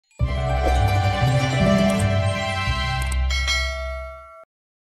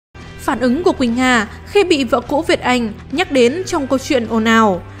phản ứng của Quỳnh Nga khi bị vợ cũ Việt Anh nhắc đến trong câu chuyện ồn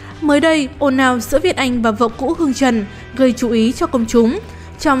ào. Mới đây, ồn ào giữa Việt Anh và vợ cũ Hương Trần gây chú ý cho công chúng.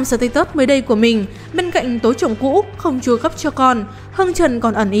 Trong status mới đây của mình, bên cạnh tố chồng cũ không chu cấp cho con, Hương Trần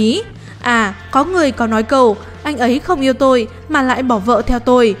còn ẩn ý. Có người có nói câu, anh ấy không yêu tôi mà lại bỏ vợ theo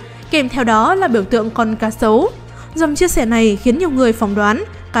tôi, kèm theo đó là biểu tượng con cá sấu. Dòng chia sẻ này khiến nhiều người phỏng đoán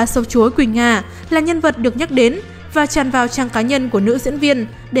cá sấu chuối Quỳnh Nga là nhân vật được nhắc đến và tràn vào trang cá nhân của nữ diễn viên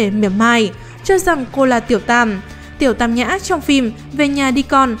để mỉa mai, cho rằng cô là tiểu tam nhã trong phim Về nhà đi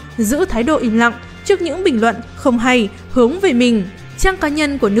con, giữ thái độ im lặng trước những bình luận không hay hướng về mình. Trang cá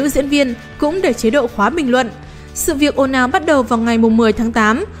nhân của nữ diễn viên cũng để chế độ khóa bình luận. Sự việc ồn ào bắt đầu vào ngày 10 tháng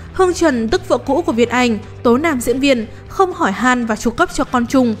 8. Hương Trần, tức vợ cũ của Việt Anh, tố nam diễn viên không hỏi han và chu cấp cho con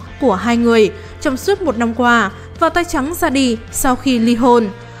chung của hai người trong suốt 1 năm qua và tay trắng ra đi sau khi ly hôn.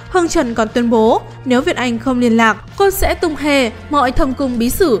 Hương Trần còn tuyên bố nếu Việt Anh không liên lạc, cô sẽ tung hề mọi thâm cung bí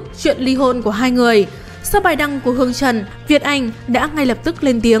sử chuyện ly hôn của hai người. Sau bài đăng của Hương Trần, Việt Anh đã ngay lập tức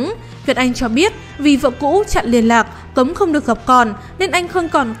lên tiếng. Việt Anh cho biết vì vợ cũ chặn liên lạc, cấm không được gặp con nên anh không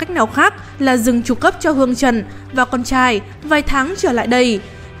còn cách nào khác là dừng chu cấp cho Hương Trần và con trai vài tháng trở lại đây.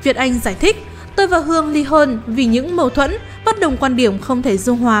 Việt Anh giải thích, tôi và Hương ly hôn vì những mâu thuẫn, bất đồng quan điểm không thể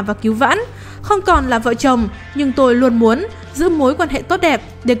dung hòa và cứu vãn. Không còn là vợ chồng, nhưng tôi luôn muốn giữ mối quan hệ tốt đẹp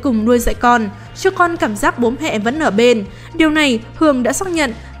để cùng nuôi dạy con, cho con cảm giác bố mẹ vẫn ở bên. Điều này Hương đã xác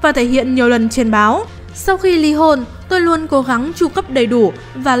nhận và thể hiện nhiều lần trên báo. Sau khi ly hôn, tôi luôn cố gắng chu cấp đầy đủ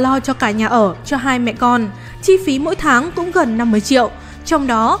và lo cho cả nhà ở cho hai mẹ con. Chi phí mỗi tháng cũng gần 50 triệu, trong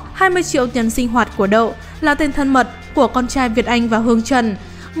đó 20 triệu tiền sinh hoạt của Đậu là tên thân mật của con trai Việt Anh và Hương Trần,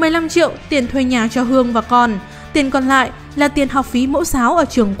 15 triệu tiền thuê nhà cho Hương và con. Tiền còn lại là tiền học phí mẫu giáo ở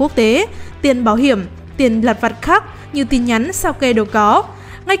trường quốc tế, tiền bảo hiểm, tiền lặt vặt khác như tin nhắn sao kê đều có.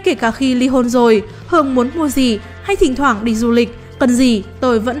 Ngay kể cả khi ly hôn rồi, Hương muốn mua gì hay thỉnh thoảng đi du lịch, cần gì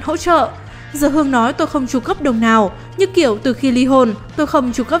tôi vẫn hỗ trợ. Giờ Hương nói tôi không chu cấp đồng nào, như kiểu từ khi ly hôn tôi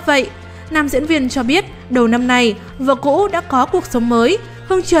không chu cấp vậy. Nam diễn viên cho biết đầu năm nay vợ cũ đã có cuộc sống mới.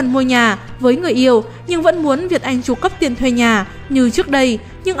 Hương Trần mua nhà với người yêu nhưng vẫn muốn Việt Anh chu cấp tiền thuê nhà như trước đây,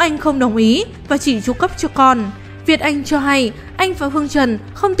 nhưng anh không đồng ý và chỉ chu cấp cho con. Việt Anh cho hay anh và Hương Trần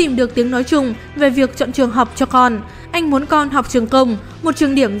không tìm được tiếng nói chung về việc chọn trường học cho con. Anh muốn con học trường công, một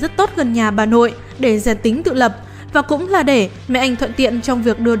trường điểm rất tốt gần nhà bà nội để rèn tính tự lập, và cũng là để mẹ anh thuận tiện trong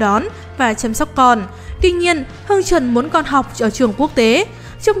việc đưa đón và chăm sóc con. Tuy nhiên, Hương Trần muốn con học ở trường quốc tế.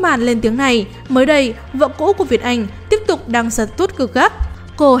 Trước màn lên tiếng này, mới đây, vợ cũ của Việt Anh tiếp tục đăng status cực gắt.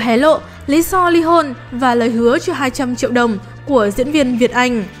 Cô hé lộ lý do ly hôn và lời hứa cho 200 triệu đồng của diễn viên Việt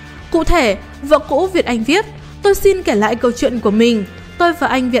Anh. Cụ thể, vợ cũ Việt Anh viết, tôi xin kể lại câu chuyện của mình. Tôi và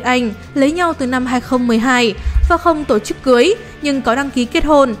anh Việt Anh lấy nhau từ năm 2012 và không tổ chức cưới nhưng có đăng ký kết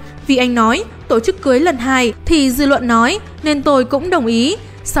hôn. Vì anh nói tổ chức cưới lần 2 thì dư luận nói nên tôi cũng đồng ý.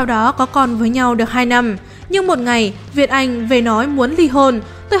 Sau đó có con với nhau được 2 năm. Nhưng một ngày Việt Anh về nói muốn ly hôn.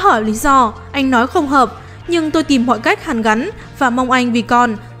 Tôi hỏi lý do, anh nói không hợp. Nhưng tôi tìm mọi cách hàn gắn và mong anh vì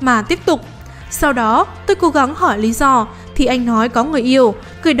con mà tiếp tục. Sau đó tôi cố gắng hỏi lý do thì anh nói có người yêu.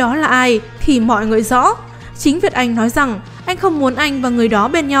 Người đó là ai thì mọi người rõ. Chính Việt Anh nói rằng anh không muốn anh và người đó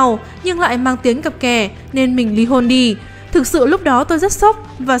bên nhau nhưng lại mang tiếng cặp kè nên mình ly hôn đi. Thực sự lúc đó tôi rất sốc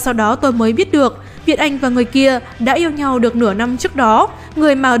và sau đó tôi mới biết được Việt Anh và người kia đã yêu nhau được nửa năm trước đó,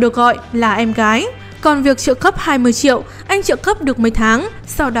 người mà được gọi là em gái. Còn việc trợ cấp 20 triệu, anh trợ cấp được mấy tháng,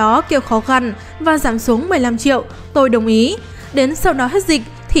 sau đó kêu khó khăn và giảm xuống 15 triệu, tôi đồng ý. Đến sau đó hết dịch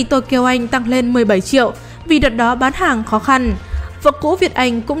thì tôi kêu anh tăng lên 17 triệu vì đợt đó bán hàng khó khăn. Vợ cũ Việt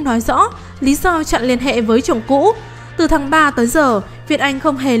Anh cũng nói rõ lý do chặn liên hệ với chồng cũ. Từ tháng 3 tới giờ, Việt Anh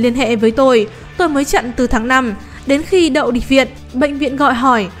không hề liên hệ với tôi mới chặn từ tháng 5. Đến khi Đậu đi viện, bệnh viện gọi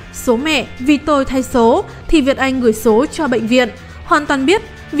hỏi số mẹ vì tôi thay số thì Việt Anh gửi số cho bệnh viện. Hoàn toàn biết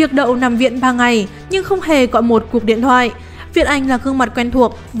việc Đậu nằm viện 3 ngày nhưng không hề gọi một cuộc điện thoại. Việt Anh là gương mặt quen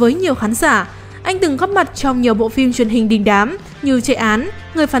thuộc với nhiều khán giả. Anh từng góp mặt trong nhiều bộ phim truyền hình đình đám như Chạy án,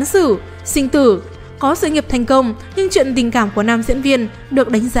 Người phán xử, Sinh tử. Có sự nghiệp thành công nhưng chuyện tình cảm của nam diễn viên được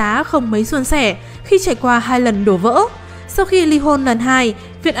đánh giá không mấy suôn sẻ khi trải qua 2 lần đổ vỡ. Sau khi ly hôn lần 2,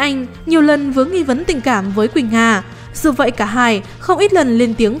 Việt Anh nhiều lần vướng nghi vấn tình cảm với Quỳnh Nga. Dù vậy cả hai không ít lần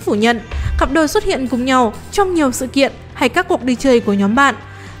lên tiếng phủ nhận. Cặp đôi xuất hiện cùng nhau trong nhiều sự kiện hay các cuộc đi chơi của nhóm bạn.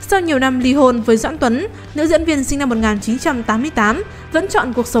 Sau nhiều năm ly hôn với Doãn Tuấn, nữ diễn viên sinh năm 1988 vẫn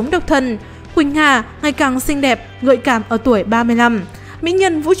chọn cuộc sống độc thân. Quỳnh Nga ngày càng xinh đẹp, gợi cảm ở tuổi 35. Mỹ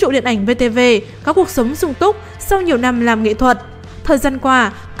nhân vũ trụ điện ảnh VTV có cuộc sống sung túc sau nhiều năm làm nghệ thuật. Thời gian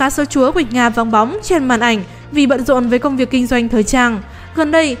qua, cá sấu chúa Quỳnh Nga vắng bóng trên màn ảnh vì bận rộn với công việc kinh doanh thời trang.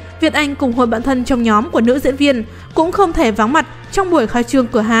 Gần đây, Việt Anh cùng hội bạn thân trong nhóm của nữ diễn viên cũng không thể vắng mặt trong buổi khai trương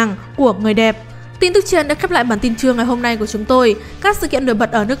cửa hàng của người đẹp. Tin tức trên đã khép lại bản tin trưa ngày hôm nay của chúng tôi. Các sự kiện nổi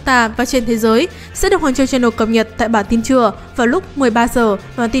bật ở nước ta và trên thế giới sẽ được Hoàng Châu Channel cập nhật tại bản tin trưa vào lúc 13 giờ và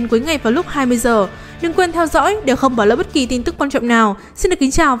bản tin cuối ngày vào lúc 20 giờ. Đừng quên theo dõi để không bỏ lỡ bất kỳ tin tức quan trọng nào. Xin được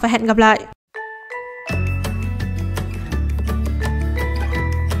kính chào và hẹn gặp lại.